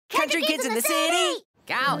country kids in the city.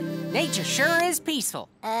 Golly, nature sure is peaceful.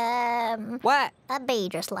 What? A bee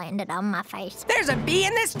just landed on my face. There's a bee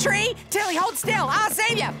in this tree? Tilly, hold still. I'll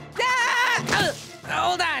save you. Ah!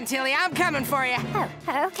 Hold on, Tilly. I'm coming for you. Oh,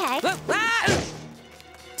 okay.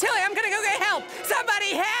 Tilly, I'm gonna go get help.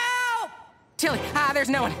 Somebody help! Tilly, there's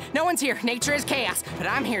no one. No one's here. Nature is chaos. But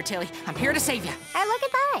I'm here, Tilly. I'm here to save you. Oh, look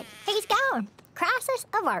at that. He's gone. Crisis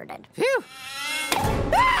averted. Phew.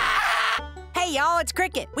 Hey, y'all, it's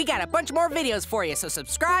Cricket. We got a bunch more videos for you, so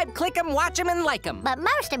subscribe, click them, watch them, and like them. But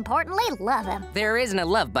most importantly, love him. There isn't a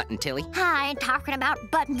love button, Tilly. I ain't talking about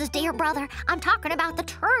buttons, dear brother. I'm talking about the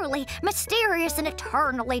truly mysterious and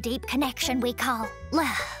eternally deep connection we call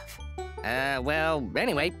love. Well,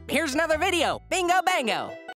 anyway, here's another video. Bingo bango.